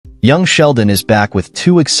Young Sheldon is back with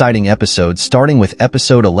two exciting episodes, starting with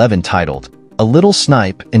episode 11 titled, A Little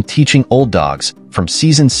Snipe and Teaching Old Dogs, from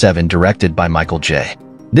Season 7 directed by Michael J.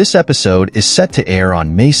 This episode is set to air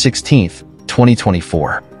on May 16,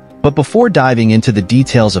 2024. But before diving into the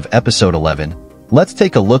details of episode 11, let's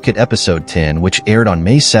take a look at episode 10, which aired on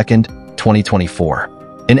May 2,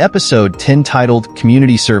 2024. In episode 10 titled,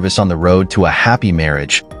 Community Service on the Road to a Happy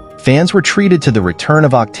Marriage, fans were treated to the return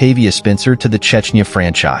of Octavia Spencer to the Chechnya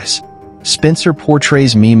franchise. Spencer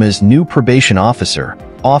portrays Mima's new probation officer,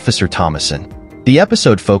 Officer Thomason. The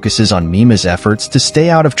episode focuses on Mima's efforts to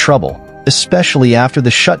stay out of trouble, especially after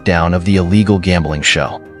the shutdown of the illegal gambling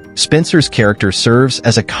show. Spencer's character serves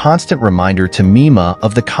as a constant reminder to Mima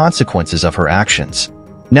of the consequences of her actions.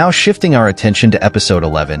 Now shifting our attention to episode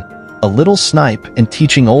 11, A Little Snipe and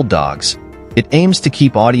Teaching Old Dogs. It aims to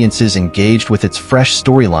keep audiences engaged with its fresh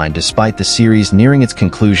storyline despite the series nearing its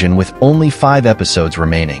conclusion with only 5 episodes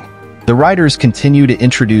remaining. The writers continue to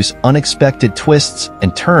introduce unexpected twists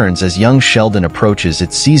and turns as young Sheldon approaches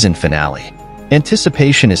its season finale.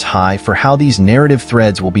 Anticipation is high for how these narrative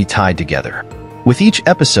threads will be tied together. With each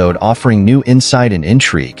episode offering new insight and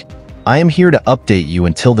intrigue, I am here to update you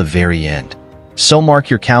until the very end. So mark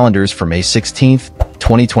your calendars for May 16,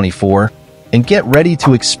 2024, and get ready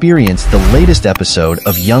to experience the latest episode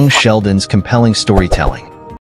of young Sheldon's compelling storytelling.